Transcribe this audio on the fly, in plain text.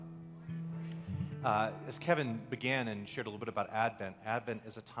As Kevin began and shared a little bit about Advent, Advent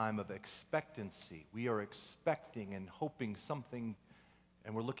is a time of expectancy. We are expecting and hoping something,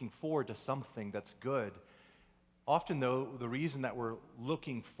 and we're looking forward to something that's good. Often, though, the reason that we're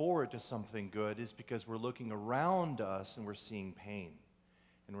looking forward to something good is because we're looking around us and we're seeing pain.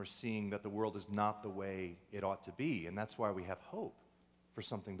 And we're seeing that the world is not the way it ought to be. And that's why we have hope for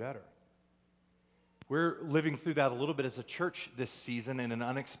something better. We're living through that a little bit as a church this season in an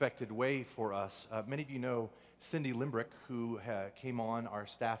unexpected way for us. Many of you know Cindy Limbrick, who came on our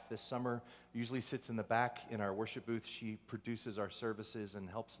staff this summer, usually sits in the back in our worship booth. She produces our services and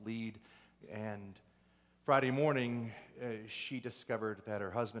helps lead. And Friday morning, she discovered that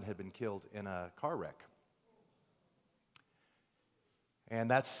her husband had been killed in a car wreck. And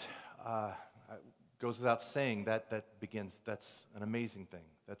that's goes without saying that's an amazing thing.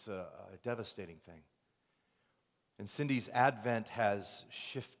 That's a devastating thing. And Cindy's Advent has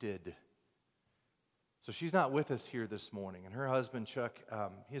shifted. So she's not with us here this morning. And her husband, Chuck,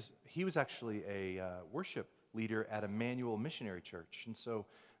 he was actually a worship leader at Emmanuel Missionary Church. And so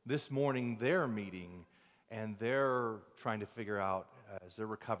this morning they're meeting and they're trying to figure out as they're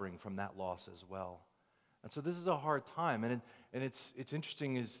recovering from that loss as well. And so this is a hard time, and it's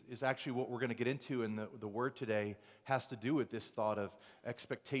interesting is actually what we're going to get into in the word today has to do with this thought of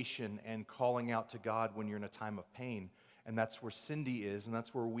expectation and calling out to God when you're in a time of pain, and that's where Cindy is, and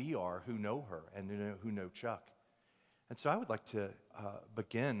that's where we are who know her and who know Chuck. And so I would like to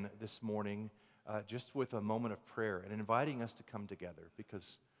begin this morning just with a moment of prayer and inviting us to come together,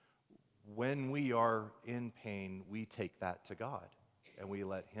 because when we are in pain, we take that to God, and we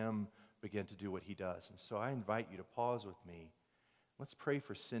let Him begin to do what He does. And so I invite you to pause with me. Let's pray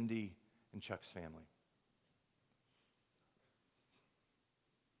for Cindy and Chuck's family.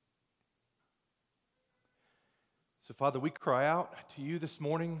 So Father, we cry out to you this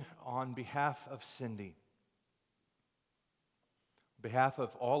morning on behalf of Cindy, on behalf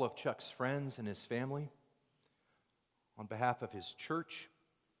of all of Chuck's friends and his family, on behalf of his church,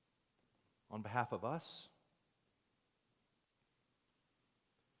 on behalf of us.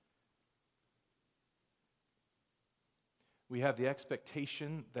 We have the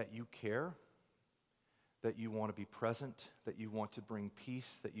expectation that you care, that you want to be present, that you want to bring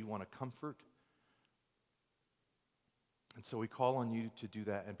peace, that you want to comfort. And so we call on you to do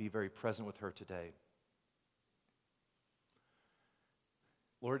that and be very present with her today.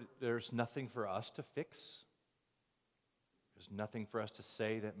 Lord, there's nothing for us to fix. There's nothing for us to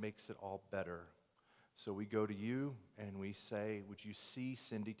say that makes it all better. So we go to you and we say, would you see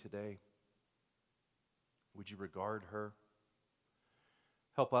Cindy today? Would you regard her?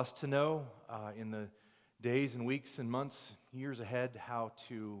 Help us to know in the days and weeks and months, years ahead, how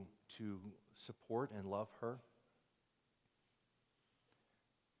to support and love her.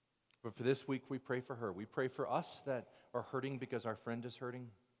 But for this week, we pray for her. We pray for us that are hurting because our friend is hurting.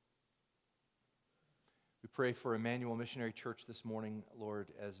 We pray for Emmanuel Missionary Church this morning, Lord,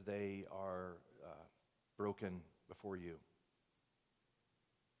 as they are broken before you.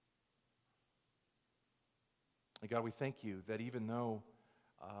 And God, we thank you that even though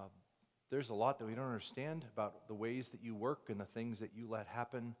there's a lot that we don't understand about the ways that you work and the things that you let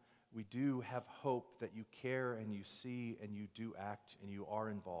happen, we do have hope that you care and you see and you do act and you are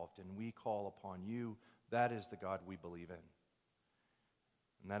involved, and we call upon you. That is the God we believe in.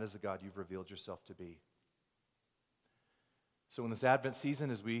 And that is the God you've revealed yourself to be. So in this Advent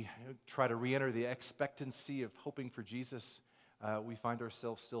season, as we try to re-enter the expectancy of hoping for Jesus, we find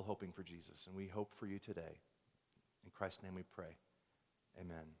ourselves still hoping for Jesus, and we hope for you today. In Christ's name we pray.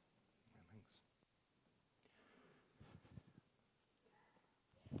 Amen. Thanks.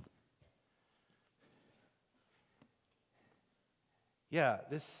 Yeah,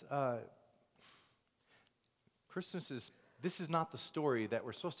 this this is not the story that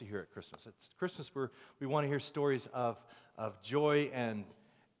we're supposed to hear at Christmas. It's Christmas where we want to hear stories of joy and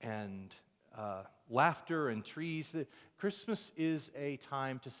laughter and trees. Christmas is a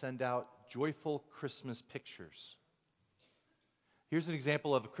time to send out joyful Christmas pictures. Here's an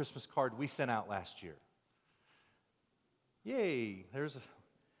example of a Christmas card we sent out last year. Yay, there's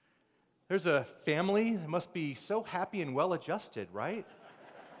a family that must be so happy and well-adjusted, right?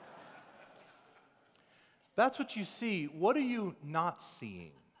 That's what you see. What are you not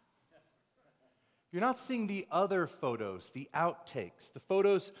seeing? You're not seeing the other photos, the outtakes, the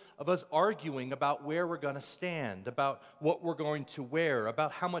photos of us arguing about where we're going to stand, about what we're going to wear,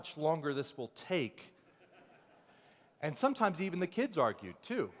 about how much longer this will take. And sometimes even the kids argued,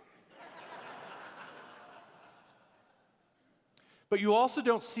 too. But you also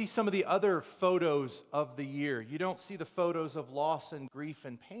don't see some of the other photos of the year. You don't see the photos of loss and grief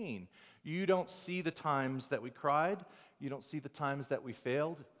and pain. You don't see the times that we cried. You don't see the times that we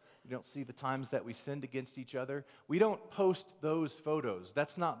failed. You don't see the times that we sinned against each other. We don't post those photos.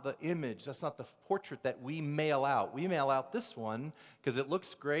 That's not the image. That's not the portrait that we mail out. We mail out this one because it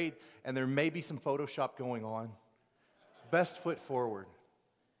looks great and there may be some Photoshop going on. Best foot forward.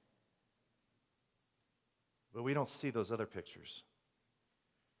 But we don't see those other pictures.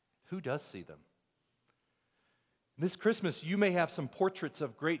 Who does see them? This Christmas, you may have some portraits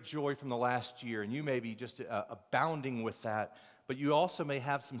of great joy from the last year, and you may be just abounding with that. But you also may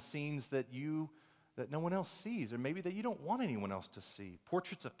have some scenes that no one else sees, or maybe that you don't want anyone else to see.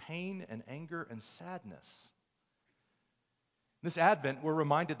 Portraits of pain and anger and sadness. This Advent, we're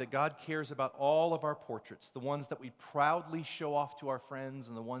reminded that God cares about all of our portraits, the ones that we proudly show off to our friends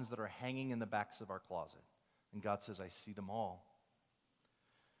and the ones that are hanging in the backs of our closet. And God says, I see them all.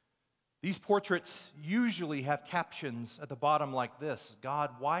 These portraits usually have captions at the bottom like this: God,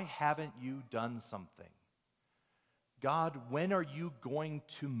 why haven't you done something? God, when are you going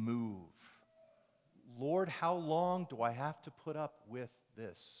to move? Lord, how long do I have to put up with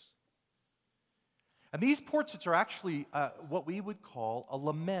this? And these portraits are actually what we would call a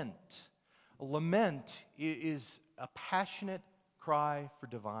lament. A lament is a passionate cry for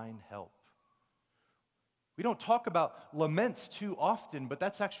divine help. We don't talk about laments too often, but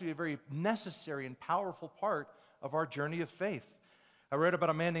that's actually a very necessary and powerful part of our journey of faith. I read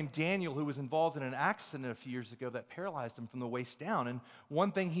about a man named Daniel who was involved in an accident a few years ago that paralyzed him from the waist down. And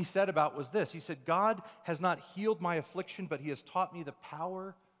one thing he said about was this. He said, God has not healed my affliction, but he has taught me the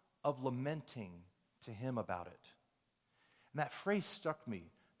power of lamenting to him about it. And that phrase struck me,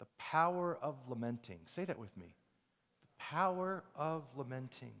 the power of lamenting. Say that with me. The power of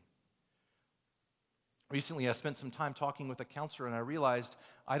lamenting. Recently, I spent some time talking with a counselor, and I realized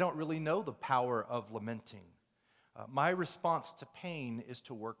I don't really know the power of lamenting. My response to pain is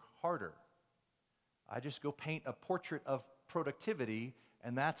to work harder. I just go paint a portrait of productivity,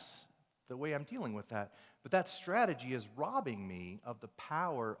 and that's the way I'm dealing with that. But that strategy is robbing me of the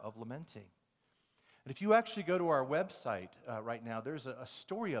power of lamenting. And if you actually go to our website right now, there's a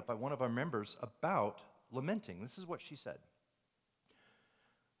story up by one of our members about lamenting. This is what she said.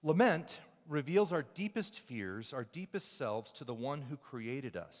 Lament reveals our deepest fears, our deepest selves to the one who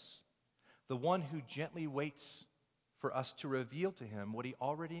created us, the one who gently waits for us to reveal to him what he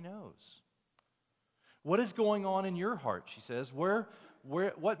already knows. What is going on in your heart, she says?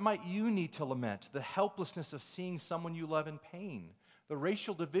 What might you need to lament? The helplessness of seeing someone you love in pain, the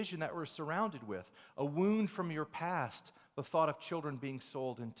racial division that we're surrounded with, a wound from your past, the thought of children being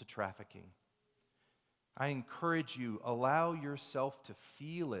sold into trafficking. I encourage you, allow yourself to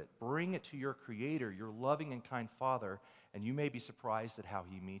feel it. Bring it to your Creator, your loving and kind Father, and you may be surprised at how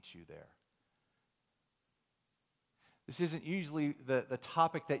He meets you there. This isn't usually the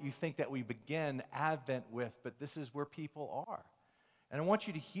topic that you think that we begin Advent with, but this is where people are. And I want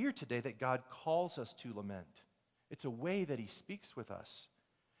you to hear today that God calls us to lament. It's a way that He speaks with us.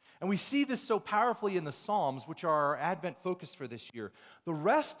 And we see this so powerfully in the Psalms, which are our Advent focus for this year. The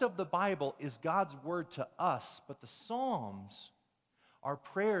rest of the Bible is God's word to us, but the Psalms are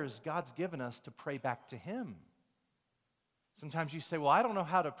prayers God's given us to pray back to Him. Sometimes you say, well, I don't know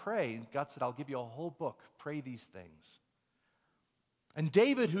how to pray. And God said, I'll give you a whole book. Pray these things. And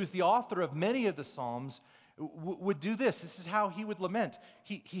David, who's the author of many of the Psalms, would do this. This is how he would lament.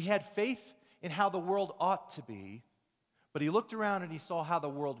 He had faith in how the world ought to be, but he looked around and he saw how the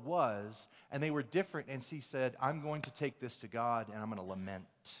world was, and they were different, and he said, I'm going to take this to God, and I'm going to lament.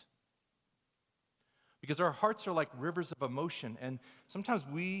 Because our hearts are like rivers of emotion, and sometimes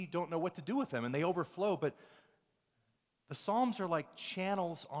we don't know what to do with them, and they overflow, but the Psalms are like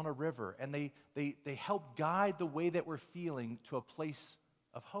channels on a river, and they help guide the way that we're feeling to a place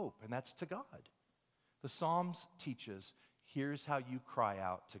of hope, and that's to God. The Psalms teaches, here's how you cry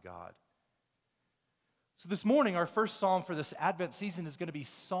out to God. So this morning, our first psalm for this Advent season is going to be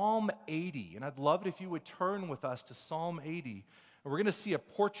Psalm 80. And I'd love it if you would turn with us to Psalm 80. And we're going to see a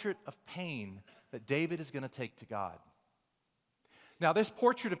portrait of pain that David is going to take to God. Now, this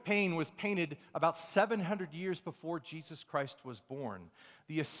portrait of pain was painted about 700 years before Jesus Christ was born.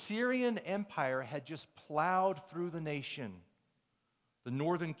 The Assyrian Empire had just plowed through the nation, the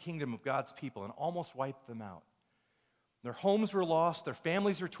northern kingdom of God's people, and almost wiped them out. Their homes were lost, their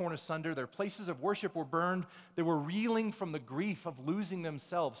families were torn asunder, their places of worship were burned. They were reeling from the grief of losing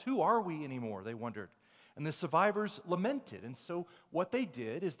themselves. Who are we anymore, they wondered. And the survivors lamented. And so what they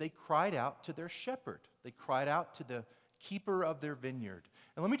did is they cried out to their shepherd. They cried out to the keeper of their vineyard.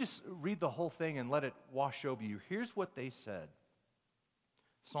 And let me just read the whole thing and let it wash over you. Here's what they said.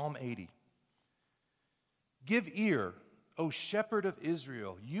 Psalm 80. Give ear, O shepherd of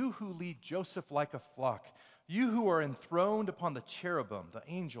Israel, you who lead Joseph like a flock, you who are enthroned upon the cherubim, the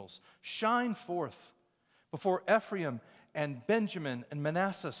angels, shine forth. Before Ephraim and Benjamin and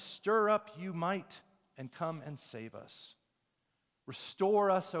Manasseh, stir up you might and come and save us.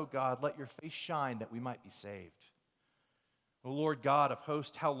 Restore us, O God, let your face shine that we might be saved. O Lord God of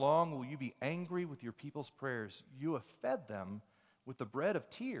hosts, how long will you be angry with your people's prayers? You have fed them with the bread of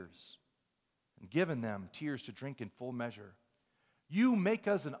tears and given them tears to drink in full measure. You make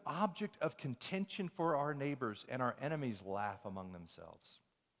us an object of contention for our neighbors, and our enemies laugh among themselves.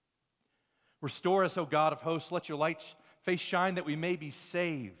 Restore us, O God of hosts, let your light face shine that we may be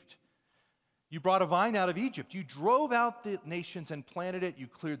saved. You brought a vine out of Egypt. You drove out the nations and planted it. You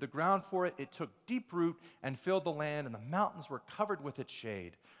cleared the ground for it. It took deep root and filled the land, and the mountains were covered with its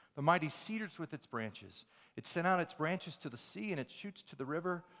shade, the mighty cedars with its branches. It sent out its branches to the sea and its shoots to the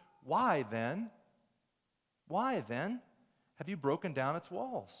river. Why then have you broken down its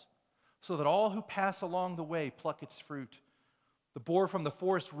walls, so that all who pass along the way pluck its fruit? The boar from the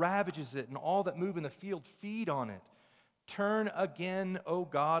forest ravages it, and all that move in the field feed on it. Turn again, O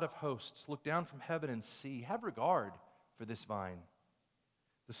God of hosts. Look down from heaven and see. Have regard for this vine,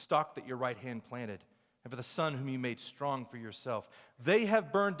 the stock that your right hand planted, and for the son whom you made strong for yourself. They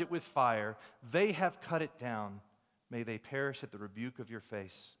have burned it with fire. They have cut it down. May they perish at the rebuke of your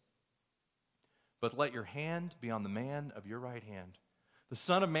face. But let your hand be on the man of your right hand, the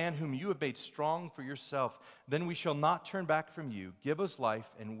Son of Man whom you have made strong for yourself. Then we shall not turn back from you. Give us life,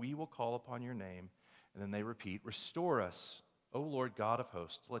 and we will call upon your name. And then they repeat, restore us, O Lord God of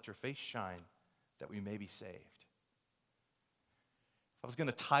hosts. Let your face shine that we may be saved. If I was going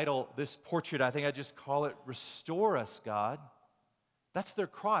to title this portrait, I think I'd just call it, Restore Us, God. That's their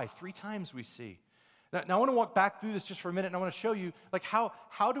cry. 3 times we see. Now I want to walk back through this just for a minute, and I want to show you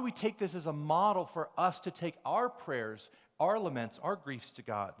how do we take this as a model for us to take our prayers, our laments, our griefs to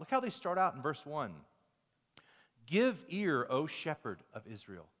God. Look how they start out in verse 1. Give ear, O shepherd of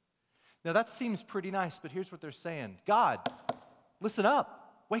Israel. Now that seems pretty nice, but here's what they're saying. God, listen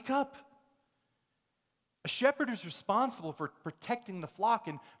up, wake up. A shepherd is responsible for protecting the flock,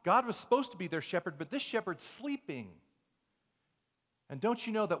 and God was supposed to be their shepherd, but this shepherd's sleeping. And don't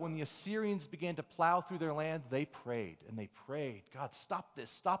you know that when the Assyrians began to plow through their land, they prayed, and they prayed, God, stop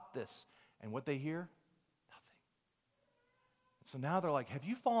this, stop this. And what they hear? Nothing. So now they're like, have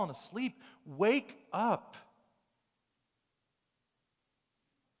you fallen asleep? Wake up.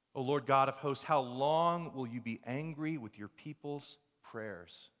 O Lord God of hosts, how long will you be angry with your people's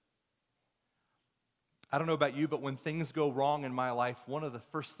prayers? I don't know about you, but when things go wrong in my life, one of the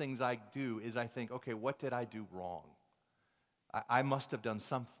first things I do is I think, okay, what did I do wrong? I must have done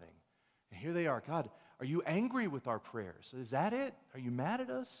something. And here they are. God, are you angry with our prayers? Is that it? Are you mad at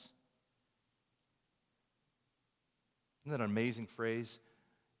us? Isn't that an amazing phrase?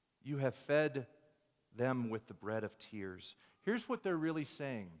 You have fed them with the bread of tears. Here's what they're really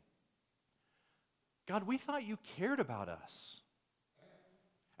saying. God, we thought you cared about us.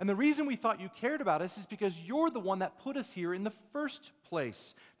 And the reason we thought you cared about us is because you're the one that put us here in the first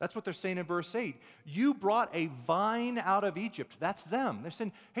place. That's what they're saying in verse 8. You brought a vine out of Egypt. That's them. They're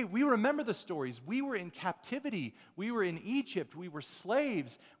saying, hey, we remember the stories. We were in captivity. We were in Egypt. We were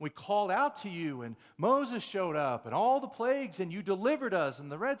slaves. We called out to you, and Moses showed up, and all the plagues, and you delivered us,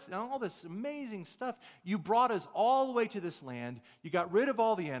 and the Red Sea, and all this amazing stuff. You brought us all the way to this land. You got rid of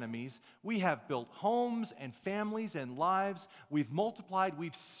all the enemies. We have built homes and families and lives. We've multiplied.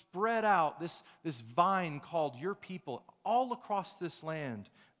 We've spread out this vine called your people all across this land.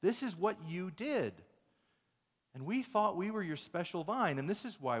 This is what you did. And we thought we were your special vine, and this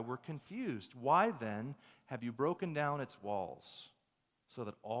is why we're confused. Why then have you broken down its walls so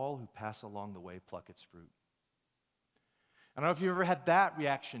that all who pass along the way pluck its fruit? I don't know if you've ever had that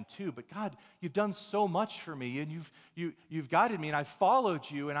reaction too, but God, you've done so much for me, and you've guided me, and I've followed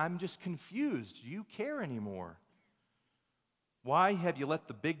you, and I'm just confused. Do you care anymore? Why have you let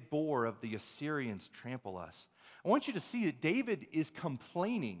the big boar of the Assyrians trample us? I want you to see that David is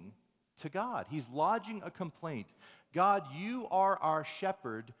complaining to God. He's lodging a complaint. God, you are our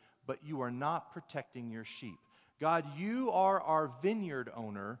shepherd, but you are not protecting your sheep. God, you are our vineyard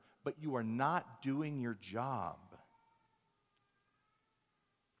owner, but you are not doing your job.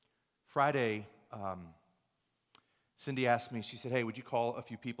 Friday, Cindy asked me, she said, hey, would you call a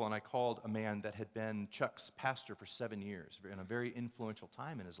few people? And I called a man that had been Chuck's pastor for 7 years, in a very influential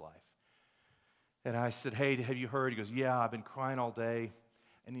time in his life. And I said, hey, have you heard? He goes, yeah, I've been crying all day.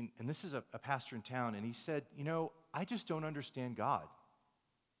 And this is a pastor in town, and he said, I just don't understand God.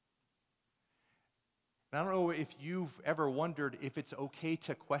 And I don't know if you've ever wondered if it's okay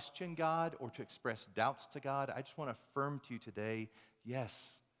to question God or to express doubts to God. I just want to affirm to you today,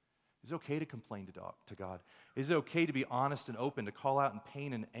 yes, it's okay to complain to God. It's okay to be honest and open, to call out in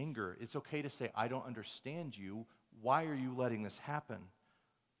pain and anger. It's okay to say, I don't understand you. Why are you letting this happen?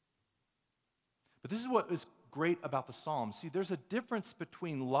 But this is what is great about the Psalms. See, there's a difference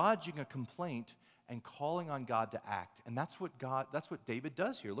between lodging a complaint and calling on God to act. And that's what David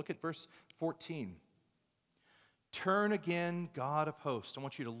does here. Look at verse 14. Turn again, God of hosts. I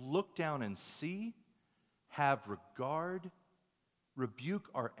want you to look down and see, have regard, rebuke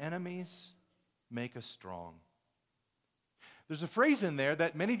our enemies, make us strong. There's a phrase in there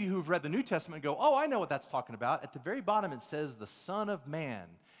that many of you who've read the New Testament go, oh, I know what that's talking about. At the very bottom it says the Son of Man.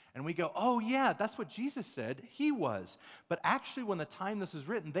 And we go, oh yeah, that's what Jesus said he was. But actually when the time this was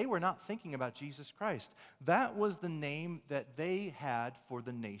written, they were not thinking about Jesus Christ. That was the name that they had for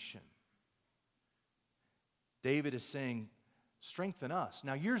the nation. David is saying, strengthen us.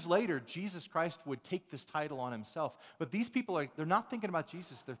 Now, years later, Jesus Christ would take this title on himself. But these people, they're not thinking about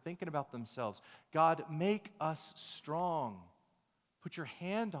Jesus. They're thinking about themselves. God, make us strong. Put your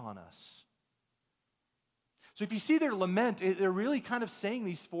hand on us. So if you see their lament, they're really kind of saying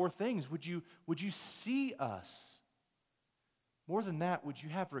these four things. Would you see us? More than that, would you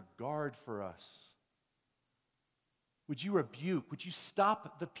have regard for us? Would you rebuke? Would you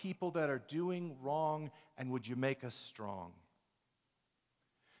stop the people that are doing wrong? And would you make us strong?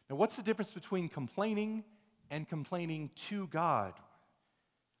 Now, what's the difference between complaining and complaining to God?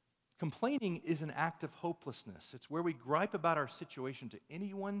 Complaining is an act of hopelessness. It's where we gripe about our situation to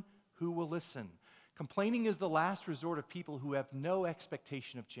anyone who will listen. Complaining is the last resort of people who have no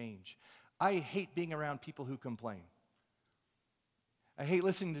expectation of change. I hate being around people who complain. I hate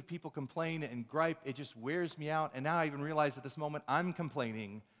listening to people complain and gripe. It just wears me out. And now I even realize at this moment I'm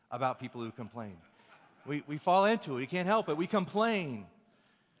complaining about people who complain. We fall into it. We can't help it. We complain.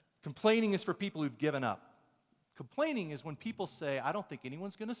 Complaining is for people who've given up. Complaining is when people say, I don't think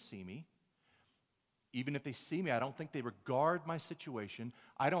anyone's going to see me. Even if they see me, I don't think they regard my situation.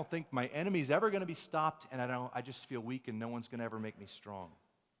 I don't think my enemy's ever going to be stopped, and I just feel weak and no one's going to ever make me strong.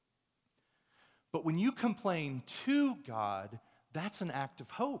 But when you complain to God, that's an act of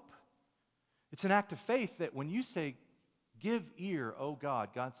hope. It's an act of faith that when you say, give ear, O God,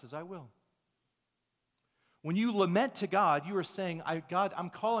 God says, I will. When you lament to God, you are saying, God, I'm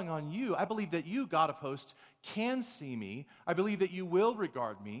calling on you. I believe that you, God of hosts, can see me. I believe that you will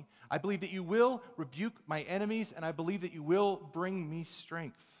regard me. I believe that you will rebuke my enemies, and I believe that you will bring me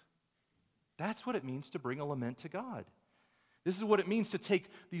strength. That's what it means to bring a lament to God. This is what it means to take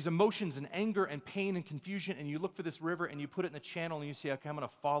these emotions and anger and pain and confusion, and you look for this river and you put it in the channel and you say, okay, I'm going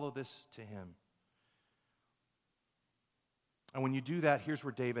to follow this to him. And when you do that, here's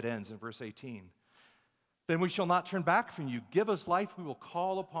where David ends in verse 18. Then we shall not turn back from you. Give us life, we will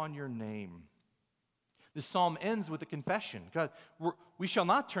call upon your name. This psalm ends with a confession. God, we shall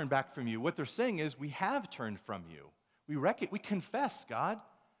not turn back from you. What they're saying is, we have turned from you. We confess, God.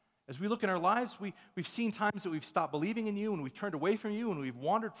 As we look in our lives, we've seen times that we've stopped believing in you and we've turned away from you and we've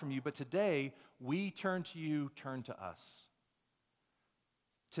wandered from you. But today, we turn to you, turn to us.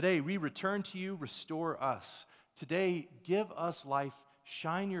 Today, we return to you, restore us. Today, give us life,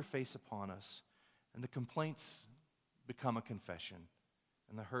 shine your face upon us. And the complaints become a confession,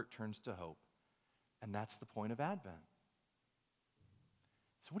 and the hurt turns to hope. And that's the point of Advent.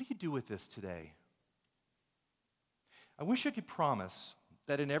 So what do you do with this today? I wish I could promise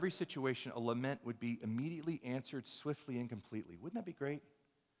that in every situation, a lament would be immediately answered swiftly and completely. Wouldn't that be great?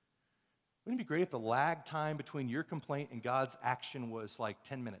 Wouldn't it be great if the lag time between your complaint and God's action was like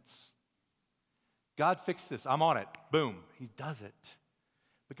 10 minutes? God fixed this. I'm on it. Boom. He does it.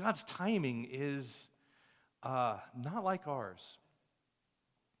 But God's timing is not like ours.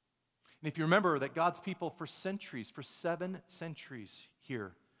 And if you remember that God's people for 7 centuries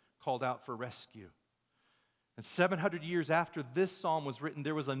here, called out for rescue. And 700 years after this psalm was written,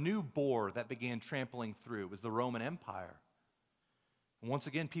 there was a new boar that began trampling through. It was the Roman Empire. And once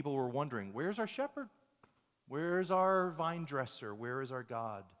again, people were wondering, where's our shepherd? Where's our vine dresser? Where is our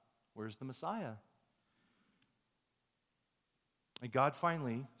God? Where's the Messiah? And God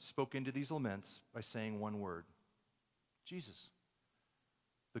finally spoke into these laments by saying one word, Jesus,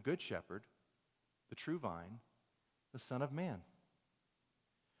 the good shepherd, the true vine, the Son of Man.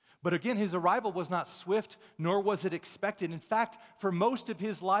 But again, his arrival was not swift, nor was it expected. In fact, for most of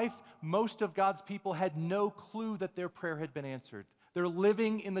his life, most of God's people had no clue that their prayer had been answered. They're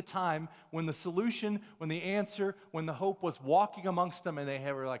living in the time when the solution, when the answer, when the hope was walking amongst them, and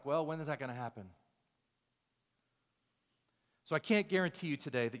they were like, well, when is that going to happen? So I can't guarantee you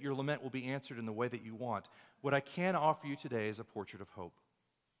today that your lament will be answered in the way that you want. What I can offer you today is a portrait of hope.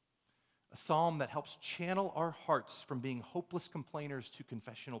 A psalm that helps channel our hearts from being hopeless complainers to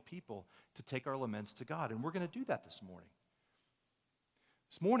confessional people to take our laments to God. And we're going to do that this morning.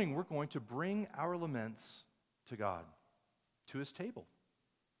 This morning, we're going to bring our laments to God, to his table.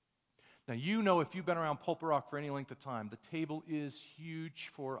 Now, you know, if you've been around Pulpit Rock for any length of time, the table is huge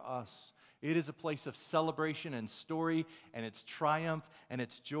for us. It is a place of celebration and story, and it's triumph and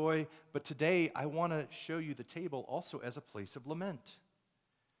it's joy. But today, I want to show you the table also as a place of lament.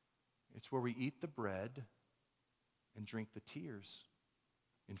 It's where we eat the bread and drink the tears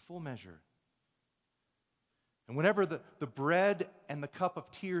in full measure. And whenever the bread and the cup of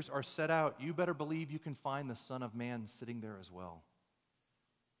tears are set out, you better believe you can find the Son of Man sitting there as well.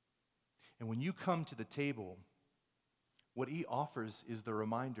 And when you come to the table, what he offers is the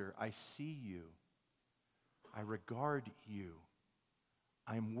reminder, I see you, I regard you,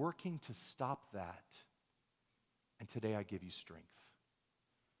 I'm working to stop that, and today I give you strength.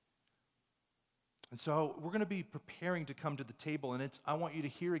 And so we're going to be preparing to come to the table, and I want you to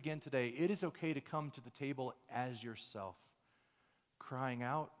hear again today, it is okay to come to the table as yourself, crying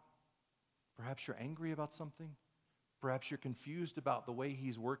out. Perhaps you're angry about something. Perhaps you're confused about the way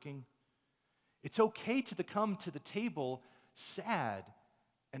he's working. It's okay to come to the table sad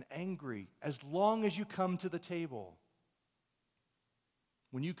and angry as long as you come to the table.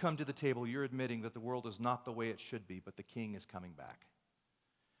 When you come to the table, you're admitting that the world is not the way it should be, but the King is coming back.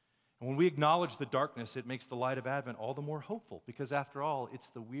 And when we acknowledge the darkness, it makes the light of Advent all the more hopeful, because after all, it's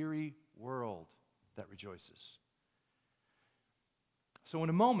the weary world that rejoices. So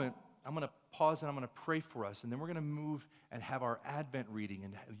in a moment, I'm going to pause and I'm going to pray for us, and then we're going to move and have our Advent reading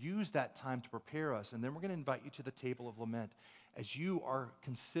and use that time to prepare us, and then we're going to invite you to the table of lament. As you are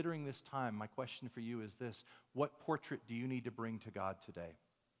considering this time, my question for you is this: what portrait do you need to bring to God today?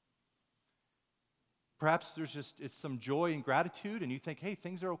 Perhaps it's some joy and gratitude, and you think, hey,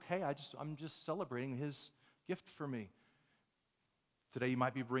 things are okay. I'm just celebrating his gift for me. Today you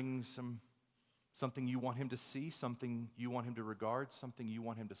might be bringing something you want him to see, something you want him to regard, something you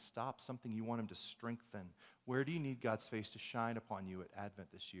want him to stop, something you want him to strengthen. Where do you need God's face to shine upon you at Advent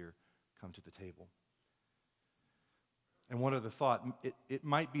this year? Come to the table. And one other thought, it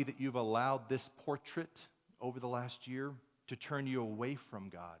might be that you've allowed this portrait over the last year to turn you away from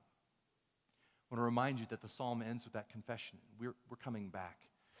God. I want to remind you that the psalm ends with that confession. We're coming back.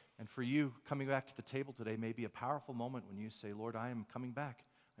 And for you, coming back to the table today may be a powerful moment when you say, Lord, I am coming back.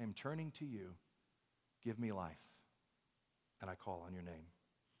 I am turning to you. Give me life. And I call on your name.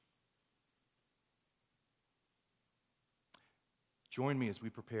 Join me as we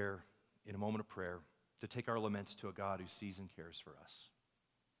prepare in a moment of prayer to take our laments to a God who sees and cares for us.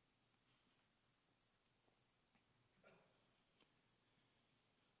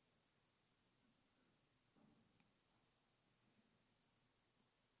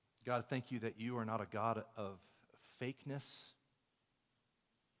 God, thank you that you are not a God of fakeness.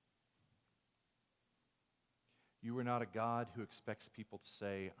 You are not a God who expects people to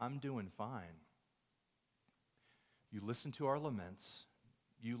say, I'm doing fine. You listen to our laments.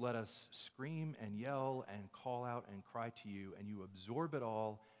 You let us scream and yell and call out and cry to you, and you absorb it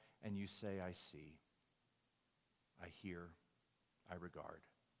all, and you say, I see, I hear, I regard,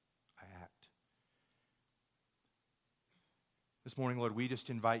 I act. This morning, Lord, we just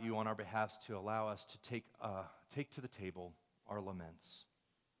invite you on our behalf to allow us to take to the table our laments,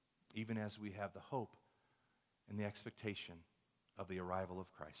 even as we have the hope and the expectation of the arrival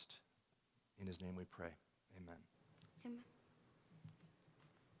of Christ. In his name we pray. Amen. Amen.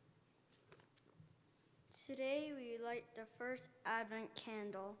 Today we light the first Advent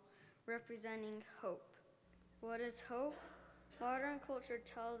candle, representing hope. What is hope? Modern culture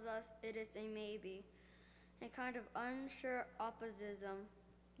tells us it is a maybe, a kind of unsure optimism.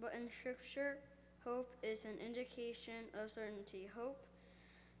 But in Scripture, hope is an indication of certainty. Hope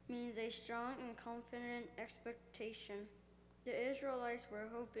means a strong and confident expectation. The Israelites were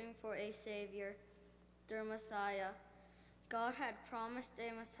hoping for a Savior, their Messiah. God had promised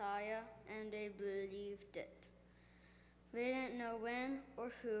a Messiah, and they believed it. They didn't know when or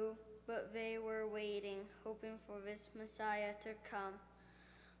who, but they were waiting, hoping for this Messiah to come.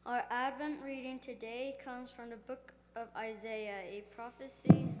 Our Advent reading today comes from the book of Isaiah, a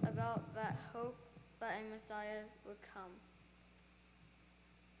prophecy about that hope that a Messiah would come.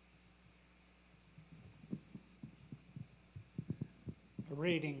 A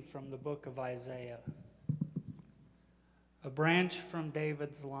reading from the book of Isaiah. A branch from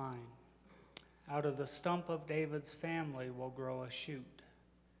David's line. Out of the stump of David's family will grow a shoot.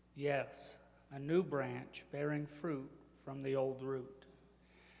 Yes, a new branch bearing fruit from the old root.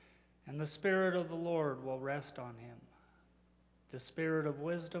 And the Spirit of the Lord will rest on him, the Spirit of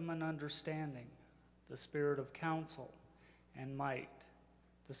wisdom and understanding, the Spirit of counsel and might,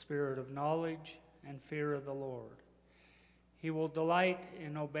 the Spirit of knowledge and fear of the Lord. He will delight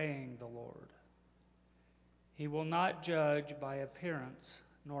in obeying the Lord. He will not judge by appearance,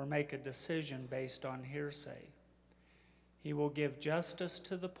 nor make a decision based on hearsay. He will give justice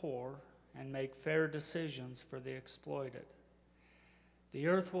to the poor and make fair decisions for the exploited. The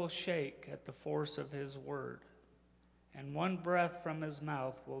earth will shake at the force of his word, and one breath from his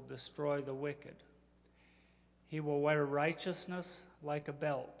mouth will destroy the wicked. He will wear righteousness like a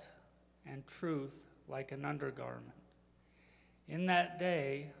belt, and truth like an undergarment. In that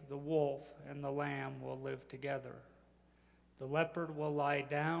day, the wolf and the lamb will live together. The leopard will lie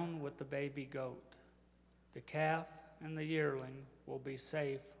down with the baby goat. The calf and the yearling will be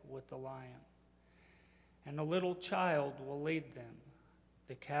safe with the lion. And a little child will lead them.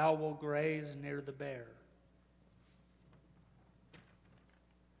 The cow will graze near the bear.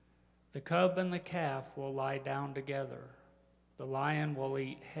 The cub and the calf will lie down together. The lion will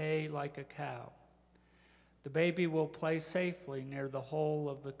eat hay like a cow. The baby will play safely near the hole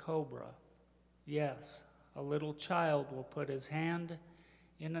of the cobra. Yes, a little child will put his hand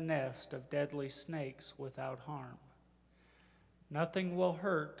in a nest of deadly snakes without harm. Nothing will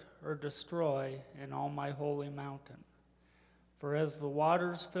hurt or destroy in all my holy mountain. For as the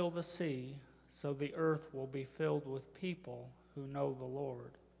waters fill the sea, so the earth will be filled with people who know the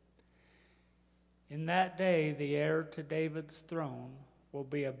Lord. In that day, the heir to David's throne will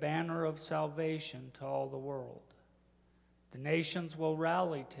be a banner of salvation to all the world. The nations will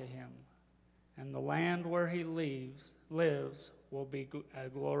rally to him, and the land where he lives will be a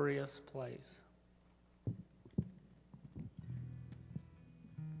glorious place.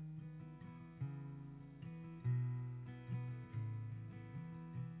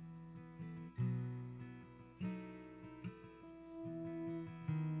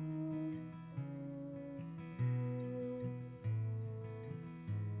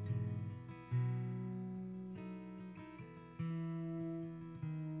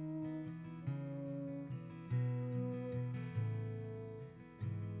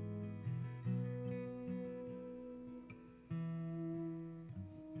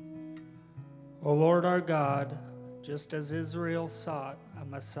 O Lord our God, just as Israel sought a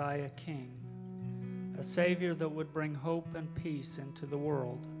Messiah king, a Savior that would bring hope and peace into the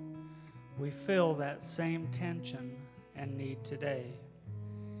world, we feel that same tension and need today.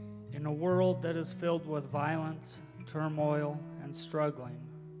 In a world that is filled with violence, turmoil, and struggling,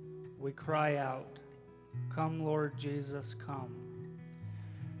 we cry out, "Come, Lord Jesus, come."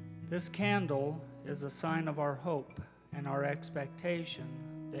 This candle is a sign of our hope and our expectation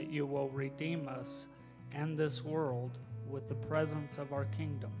that you will redeem us and this world with the presence of our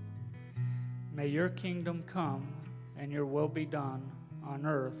kingdom. May your kingdom come and your will be done on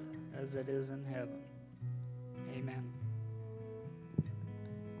earth as it is in heaven. Amen.